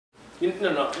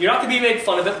No. You're not going to be made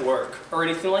fun of at work or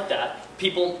anything like that.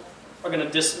 People are going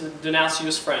to denounce you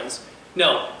as friends.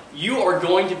 No, you are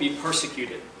going to be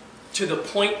persecuted to the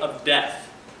point of death.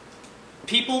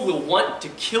 People will want to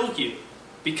kill you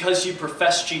because you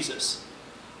profess Jesus.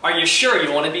 Are you sure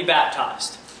you want to be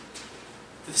baptized?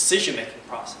 The decision-making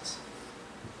process.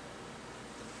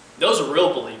 Those are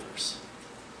real believers.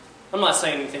 I'm not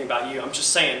saying anything about you. I'm just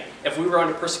saying, if we were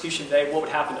under persecution today, what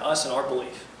would happen to us and our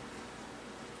belief?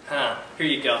 Here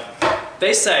you go.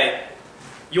 They say,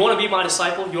 you want to be my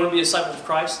disciple? You want to be a disciple of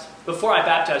Christ? Before I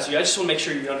baptize you, I just want to make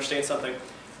sure you understand something.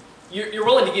 You're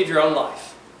willing to give your own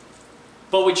life.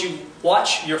 But would you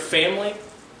watch your family,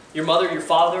 your mother, your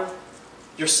father,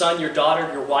 your son, your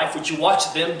daughter, your wife, would you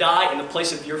watch them die in the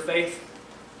place of your faith?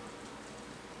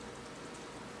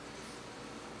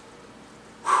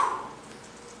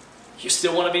 You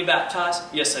still want to be baptized?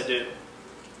 Yes, I do.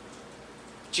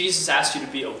 Jesus asked you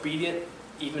to be obedient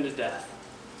even to death.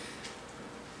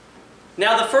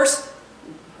 Now the first,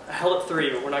 I held it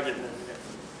 3, but we're not getting there yet.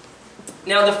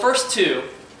 Now the first two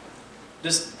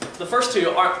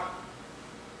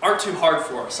aren't too hard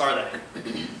for us, are they?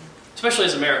 Especially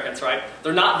as Americans, right?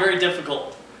 They're not very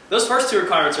difficult. Those first 2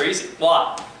 requirements are easy.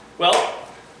 Why? Well,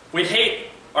 we hate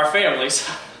our families.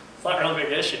 It's not really a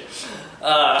big issue.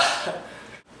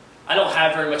 I don't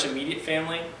have very much immediate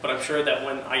family, but I'm sure that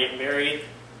when I get married,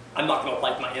 I'm not going to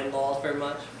like my in-laws very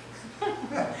much.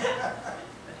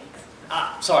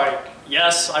 Sorry.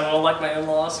 Yes, I will like my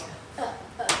in-laws.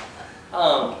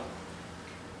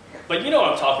 But you know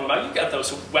what I'm talking about. You got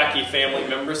those wacky family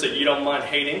members that you don't mind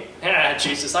hating.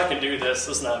 Jesus, I can do this.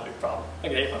 This is not a big problem. I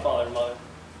can hate my father and mother.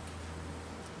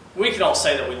 We can all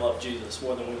say that we love Jesus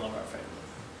more than we love our family.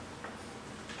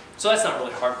 So that's not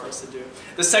really hard for us to do.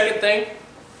 The second thing,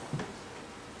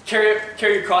 carry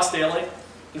your cross daily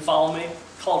and follow me.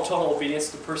 Call total obedience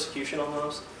to persecution on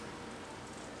those.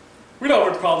 We don't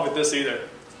have a problem with this either.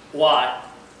 Why?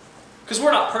 Because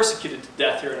we're not persecuted to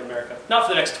death here in America. Not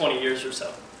for the next 20 years or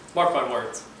so. Mark my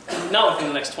words. Not within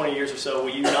the next 20 years or so will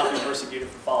you not be persecuted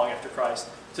for following after Christ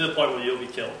to the point where you'll be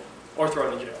killed or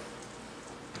thrown in jail.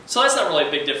 So that's not really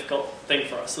a big difficult thing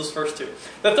for us, those first 2.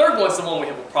 The third one's the one we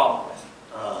have a problem with.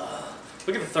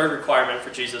 Look at the third requirement for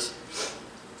Jesus.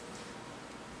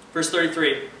 Verse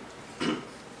 33.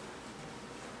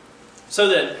 So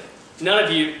then, none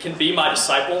of you can be my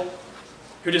disciple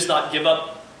who does not give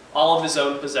up all of his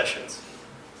own possessions.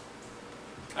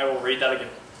 I will read that again.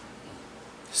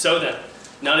 So then,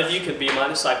 none of you can be my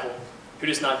disciple who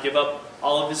does not give up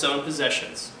all of his own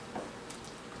possessions.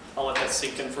 I'll let that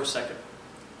sink in for a second.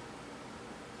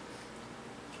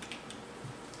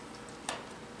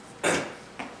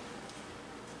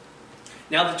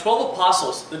 Now the 12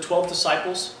 apostles, the 12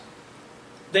 disciples,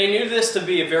 they knew this to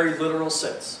be a very literal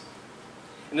sense.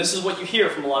 And this is what you hear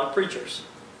from a lot of preachers.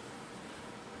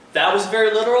 That was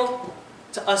very literal.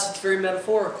 To us, it's very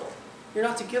metaphorical. You're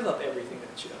not to give up everything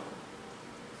that you own.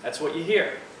 That's what you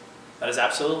hear. That is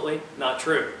absolutely not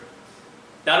true.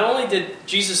 Not only did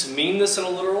Jesus mean this in a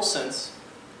literal sense,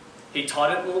 he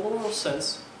taught it in a literal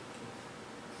sense,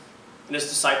 and his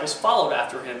disciples followed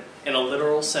after him in a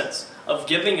literal sense of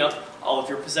giving up all of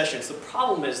your possessions. The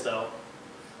problem is, though,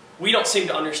 we don't seem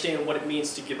to understand what it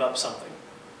means to give up something.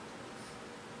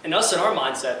 And us in our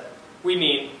mindset, we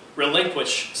mean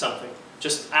relinquish something.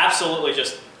 Just absolutely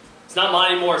it's not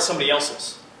mine anymore, it's somebody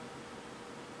else's.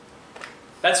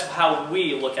 That's how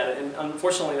we look at it, and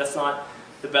unfortunately that's not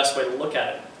the best way to look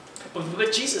at it.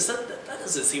 But Jesus, that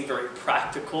doesn't seem very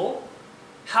practical.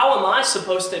 How am I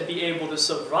supposed to be able to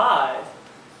survive?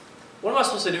 What am I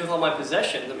supposed to do with all my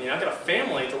possessions? I mean, I've got a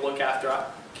family to look after. I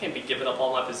can't be giving up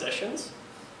all my possessions.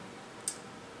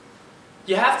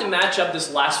 You have to match up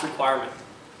this last requirement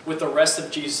with the rest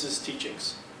of Jesus'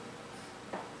 teachings.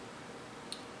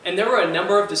 And there were a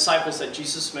number of disciples that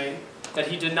Jesus made that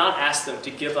he did not ask them to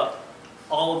give up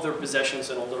all of their possessions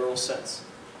in a literal sense.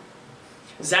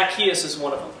 Zacchaeus is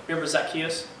one of them. Remember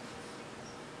Zacchaeus?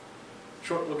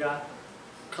 Short little guy,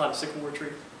 climbed a sycamore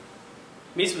tree.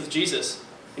 Meets with Jesus,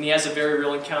 and he has a very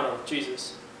real encounter with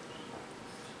Jesus.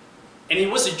 And he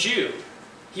was a Jew.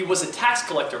 He was a tax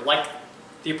collector, like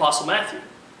the Apostle Matthew.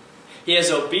 He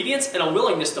has obedience and a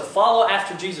willingness to follow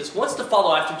after Jesus, wants to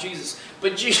follow after Jesus,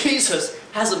 but Jesus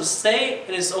has him stay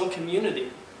in his own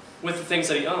community with the things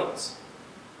that he owns.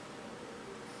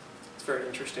 It's very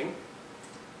interesting.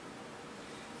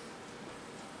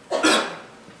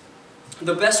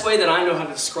 The best way that I know how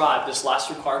to describe this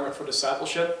last requirement for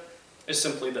discipleship is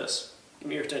simply this. Give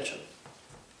me your attention.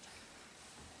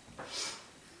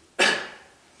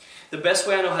 The best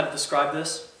way I know how to describe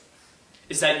this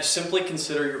is that you simply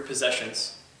consider your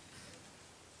possessions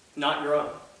not your own.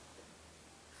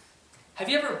 Have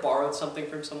you ever borrowed something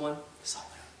from someone? Have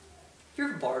you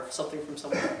ever borrowed something from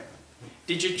someone?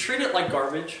 Did you treat it like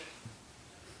garbage?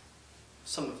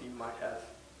 Some of you might have.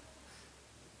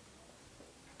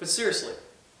 But seriously,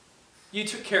 you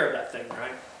took care of that thing,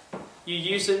 right? You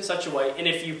used it in such a way, and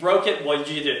if you broke it, what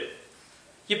did you do?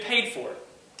 You paid for it.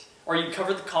 Or you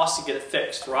covered the cost to get it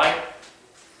fixed, right?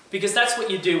 Because that's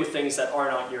what you do with things that are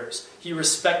not yours. You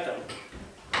respect them.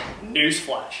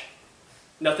 Newsflash.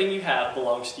 Nothing you have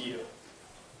belongs to you.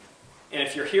 And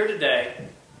if you're here today,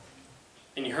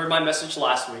 and you heard my message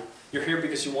last week, you're here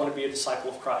because you want to be a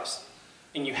disciple of Christ.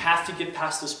 And you have to get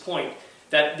past this point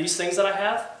that these things that I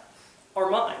have are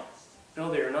mine.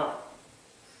 No, they are not.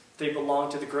 They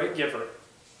belong to the great giver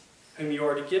whom you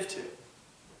are to give to.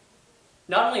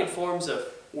 Not only in forms of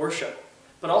worship,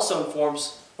 but also in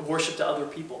forms of worship to other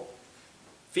people.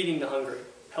 Feeding the hungry,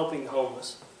 helping the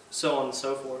homeless, so on and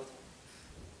so forth.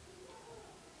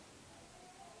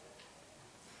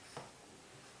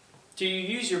 Do you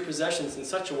use your possessions in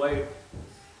such a way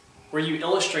where you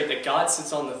illustrate that God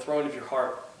sits on the throne of your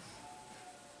heart?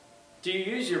 Do you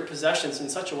use your possessions in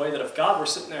such a way that if God were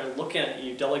sitting there looking at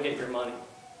you, delegate your money,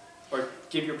 or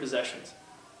give your possessions,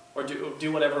 or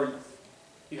do whatever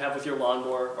you have with your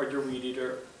lawnmower, or your weed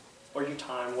eater, or your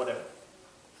time, whatever?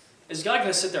 Is God going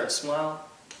to sit there and smile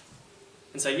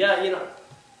and say, yeah,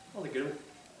 well, a good,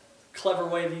 clever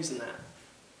way of using that?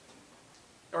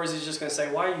 Or is he just going to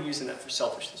say, why are you using that for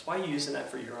selfishness? Why are you using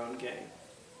that for your own gain?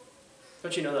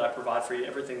 Don't you know that I provide for you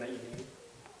everything that you need?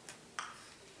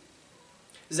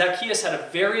 Zacchaeus had a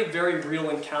very, very real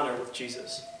encounter with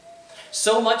Jesus.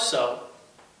 So much so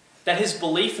that his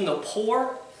belief in the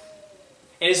poor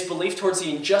and his belief towards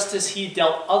the injustice he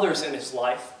dealt others in his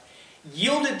life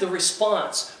yielded the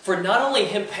response for not only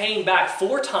him paying back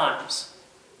 4 times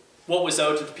what was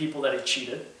owed to the people that he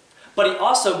cheated, but he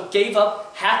also gave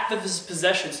up half of his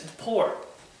possessions to the poor.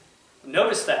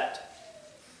 Notice that.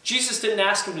 Jesus didn't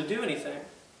ask him to do anything,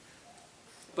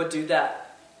 but do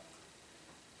that.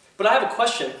 But I have a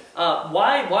question.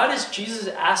 Why does Jesus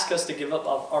ask us to give up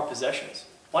our possessions?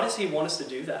 Why does he want us to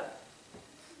do that?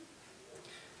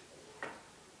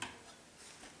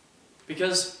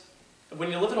 Because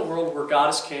when you live in a world where God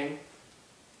is king,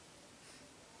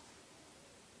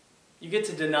 you get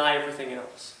to deny everything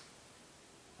else.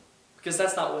 Because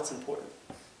that's not what's important.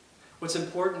 What's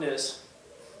important is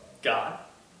God,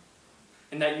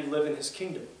 and that you live in his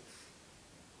kingdom.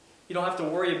 You don't have to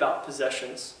worry about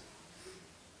possessions.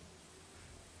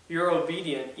 You're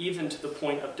obedient even to the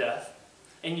point of death.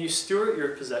 And you steward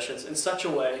your possessions in such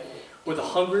a way where the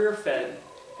hungry are fed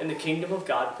and the kingdom of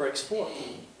God breaks forth.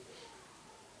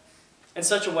 In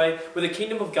such a way where the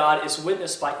kingdom of God is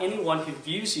witnessed by anyone who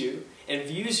views you and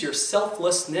views your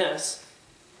selflessness,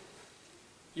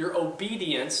 your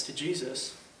obedience to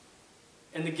Jesus,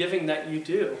 and the giving that you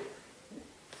do.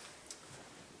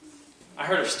 I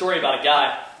heard a story about a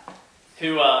guy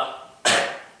who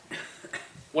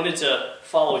wanted to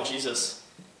follow Jesus.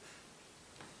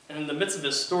 And in the midst of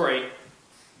his story,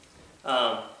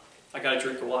 I got a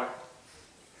drink of water.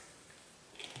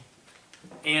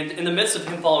 And in the midst of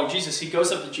him following Jesus, he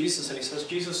goes up to Jesus and he says,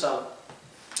 Jesus, I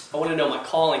want to know my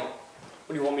calling. What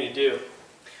do you want me to do?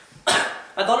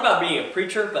 I thought about being a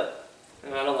preacher, but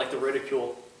I don't like the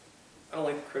ridicule. I don't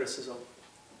like the criticism.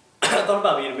 I thought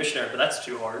about being a missionary, but that's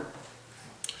too hard.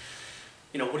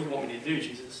 What do you want me to do,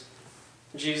 Jesus?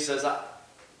 And Jesus says, I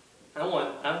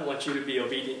want you to be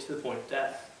obedient to the point of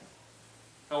death.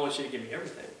 I want you to give me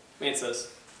everything. Man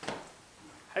says,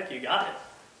 heck, you got it.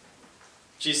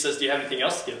 Jesus says, do you have anything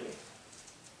else to give me?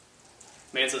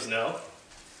 Man says, no.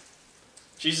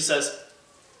 Jesus says,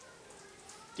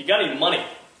 do you got any money?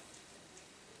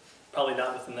 Probably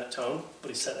not within that tone, but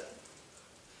he said it.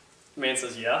 The man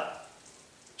says, yeah.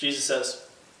 Jesus says,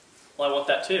 well, I want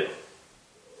that too.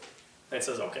 Man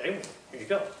says, okay, well, here you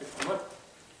go. Here's the money.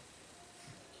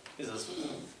 He says,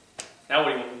 now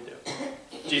what do you want me to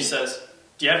do? Jesus says,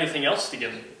 do you have anything else to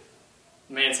give me?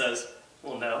 The man says,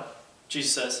 well, no.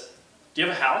 Jesus says, do you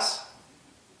have a house?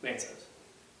 The man says,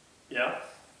 yeah.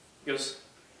 He goes,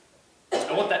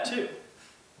 I want that too.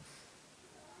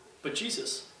 But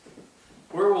Jesus,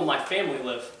 where will my family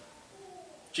live?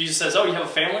 Jesus says, oh, you have a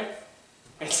family?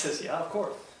 And he says, yeah, of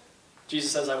course.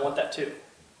 Jesus says, I want that too.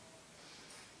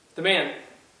 The man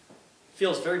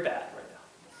feels very bad right now.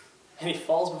 And he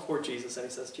falls before Jesus and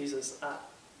he says, Jesus,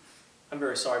 I'm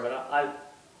very sorry, but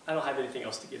I don't have anything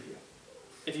else to give you.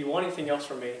 If you want anything else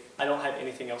from me, I don't have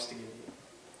anything else to give you.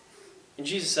 And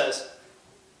Jesus says,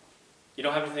 you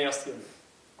don't have anything else to give me?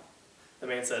 The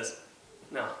man says,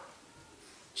 no.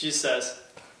 Jesus says,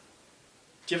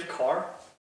 do you have a car?